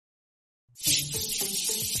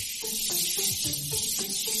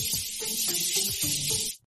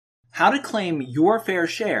How to claim your fair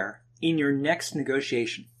share in your next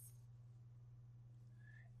negotiation.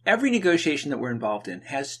 Every negotiation that we're involved in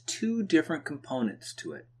has two different components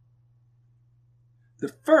to it. The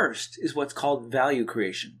first is what's called value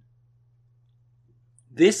creation.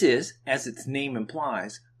 This is, as its name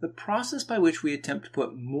implies, the process by which we attempt to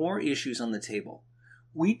put more issues on the table.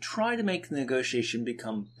 We try to make the negotiation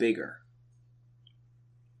become bigger.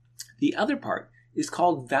 The other part is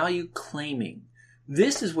called value claiming.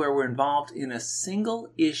 This is where we're involved in a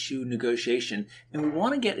single issue negotiation, and we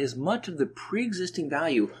want to get as much of the pre-existing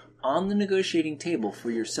value on the negotiating table for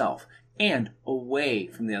yourself and away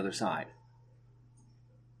from the other side.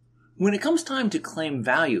 When it comes time to claim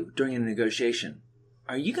value during a negotiation,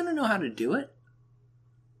 are you going to know how to do it?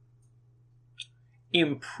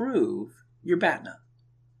 Improve your BATNA.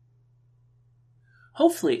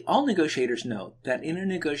 Hopefully, all negotiators know that in a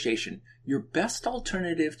negotiation, your best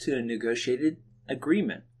alternative to a negotiated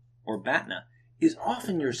agreement, or BATNA, is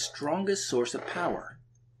often your strongest source of power.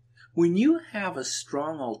 When you have a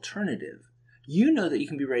strong alternative, you know that you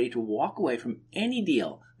can be ready to walk away from any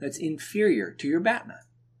deal that's inferior to your BATNA.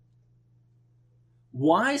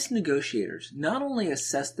 Wise negotiators not only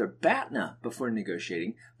assess their BATNA before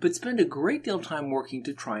negotiating, but spend a great deal of time working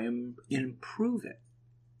to try and improve it.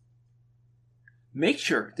 Make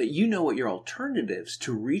sure that you know what your alternatives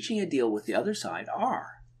to reaching a deal with the other side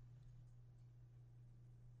are.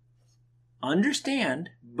 Understand,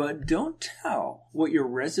 but don't tell what your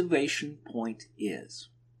reservation point is.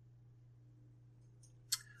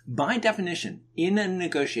 By definition, in a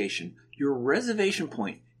negotiation, your reservation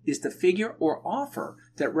point is the figure or offer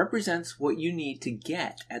that represents what you need to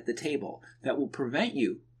get at the table that will prevent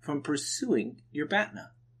you from pursuing your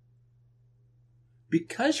BATNA.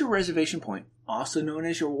 Because your reservation point, also known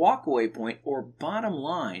as your walkaway point or bottom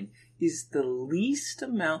line, is the least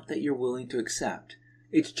amount that you're willing to accept,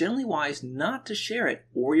 it's generally wise not to share it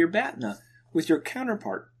or your BATNA with your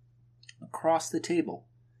counterpart across the table,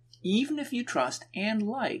 even if you trust and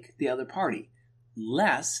like the other party,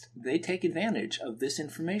 lest they take advantage of this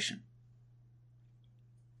information.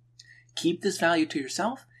 Keep this value to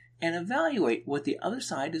yourself and evaluate what the other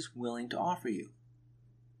side is willing to offer you.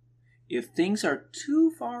 If things are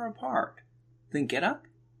too far apart, then get up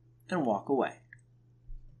and walk away.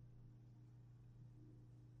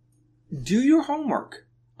 Do your homework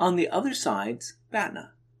on the other side's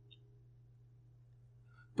BATNA.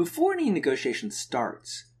 Before any negotiation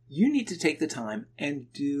starts, you need to take the time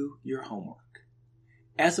and do your homework.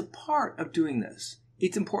 As a part of doing this,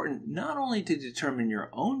 it's important not only to determine your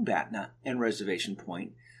own BATNA and reservation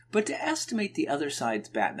point, but to estimate the other side's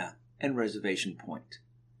BATNA and reservation point.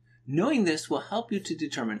 Knowing this will help you to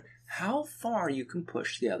determine how far you can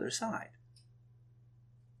push the other side.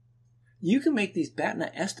 You can make these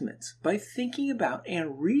BATNA estimates by thinking about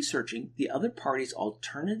and researching the other party's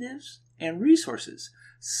alternatives and resources,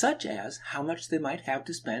 such as how much they might have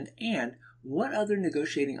to spend and what other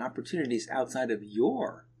negotiating opportunities outside of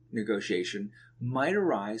your negotiation might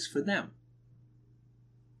arise for them.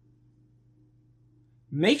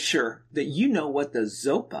 Make sure that you know what the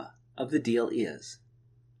ZOPA of the deal is.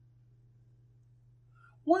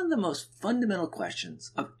 One of the most fundamental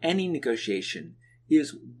questions of any negotiation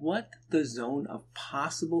is what the zone of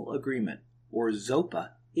possible agreement, or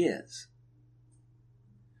ZOPA, is.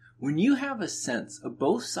 When you have a sense of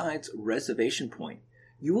both sides' reservation point,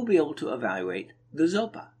 you will be able to evaluate the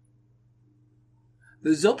ZOPA.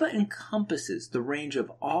 The ZOPA encompasses the range of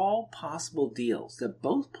all possible deals that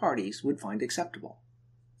both parties would find acceptable.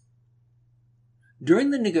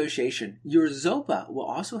 During the negotiation, your ZOPA will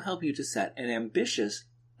also help you to set an ambitious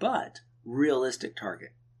but realistic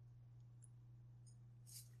target.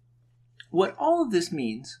 What all of this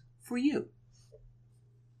means for you.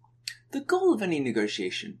 The goal of any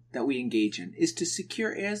negotiation that we engage in is to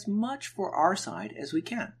secure as much for our side as we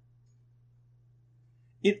can.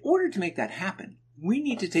 In order to make that happen, we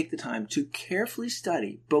need to take the time to carefully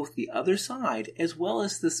study both the other side as well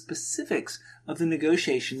as the specifics of the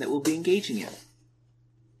negotiation that we'll be engaging in.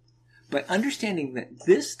 By understanding that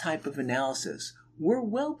this type of analysis, we're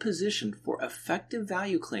well positioned for effective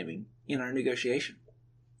value claiming in our negotiation.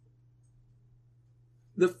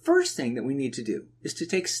 The first thing that we need to do is to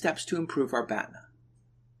take steps to improve our BATNA.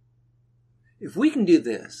 If we can do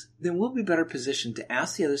this, then we'll be better positioned to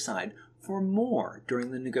ask the other side for more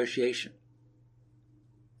during the negotiation.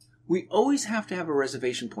 We always have to have a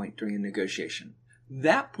reservation point during a negotiation,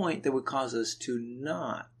 that point that would cause us to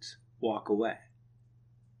not walk away.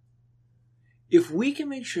 If we can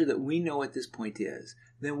make sure that we know what this point is,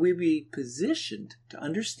 then we'll be positioned to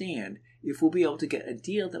understand if we'll be able to get a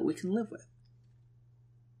deal that we can live with.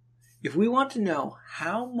 If we want to know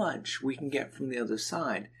how much we can get from the other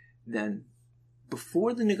side, then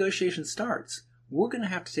before the negotiation starts, we're going to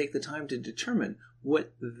have to take the time to determine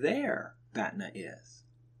what their BATNA is.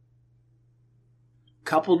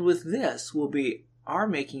 Coupled with this will be our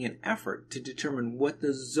making an effort to determine what the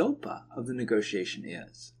ZOPA of the negotiation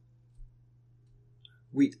is.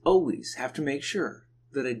 We always have to make sure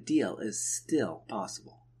that a deal is still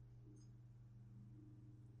possible.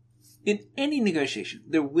 In any negotiation,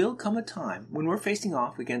 there will come a time when we're facing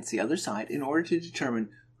off against the other side in order to determine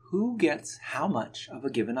who gets how much of a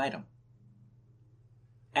given item.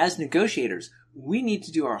 As negotiators, we need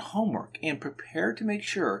to do our homework and prepare to make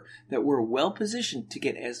sure that we're well positioned to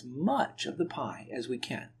get as much of the pie as we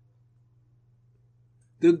can.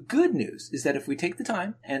 The good news is that if we take the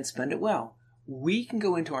time and spend it well, we can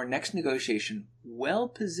go into our next negotiation well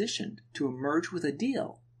positioned to emerge with a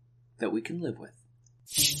deal that we can live with.